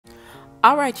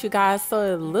Alright you guys,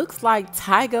 so it looks like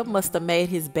Tyga must have made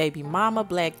his baby mama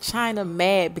Blac Chyna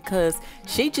mad because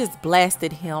she just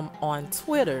blasted him on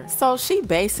Twitter. So she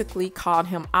basically called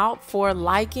him out for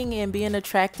liking and being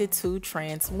attracted to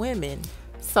trans women.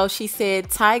 So she said,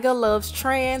 Tyga loves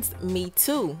trans, me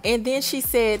too. And then she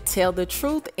said, tell the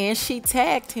truth, and she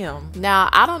tagged him. Now,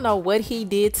 I don't know what he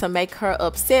did to make her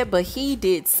upset, but he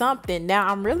did something. Now,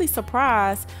 I'm really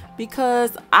surprised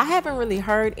because I haven't really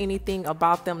heard anything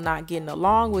about them not getting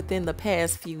along within the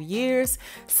past few years.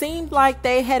 Seemed like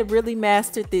they had really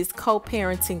mastered this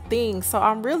co-parenting thing. So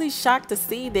I'm really shocked to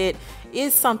see that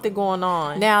is something going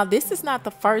on. Now, this is not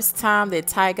the first time that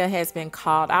Tyga has been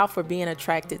called out for being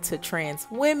attracted to trans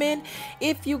women.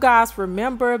 If you guys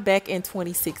remember, back in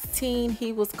 2016,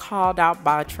 he was called out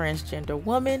by a transgender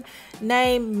woman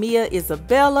named Mia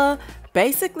Isabella,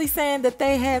 basically saying that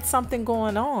they had something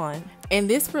going on. And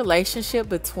this relationship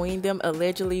between them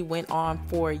allegedly went on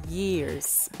for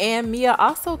years. And Mia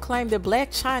also claimed that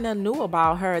Blac Chyna knew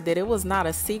about her, that it was not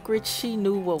a secret. She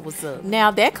knew what was up. Now,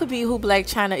 that could be who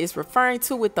Blac Chyna is referring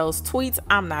to with those tweets.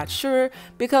 I'm not sure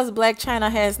because Blac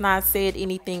Chyna has not said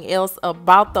anything else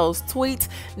about those tweets.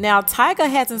 Now, Tyga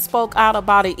hasn't spoke out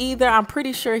about it either. I'm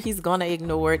pretty sure he's gonna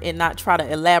ignore it and not try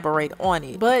to elaborate on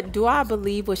it. But do I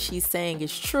believe what she's saying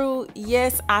is true?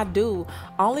 Yes, I do.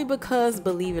 Only because,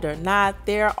 believe it or not,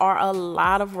 there are a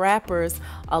lot of rappers,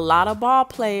 a lot of ball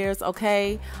players,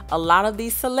 okay, a lot of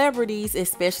these celebrities,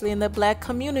 especially in the Black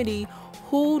community,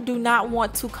 who do not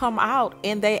want to come out,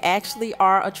 and they actually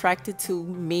are attracted to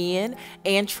men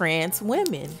and trans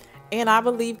women. And I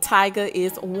believe Tyga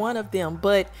is one of them,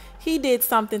 but he did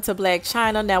something to Blac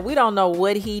Chyna. Now, we don't know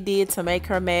what he did to make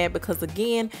her mad because,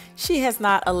 again, she has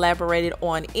not elaborated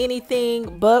on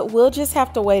anything, but we'll just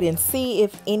have to wait and see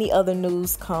if any other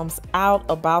news comes out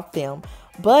about them.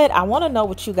 But I want to know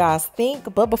what you guys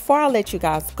think. But before I let you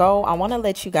guys go, I want to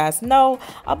let you guys know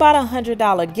about a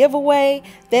 $100 giveaway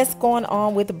that's going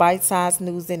on with Bite-Size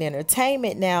News and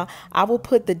Entertainment. Now, I will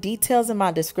put the details in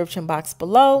my description box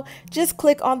below. Just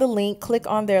click on the link, click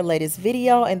on their latest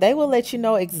video, and they will let you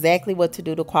know exactly what to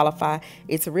do to qualify.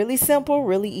 It's really simple,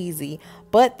 really easy.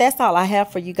 But that's all I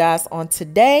have for you guys on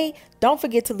today. Don't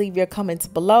forget to leave your comments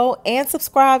below and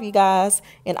subscribe, you guys,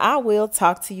 and I will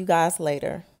talk to you guys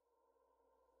later.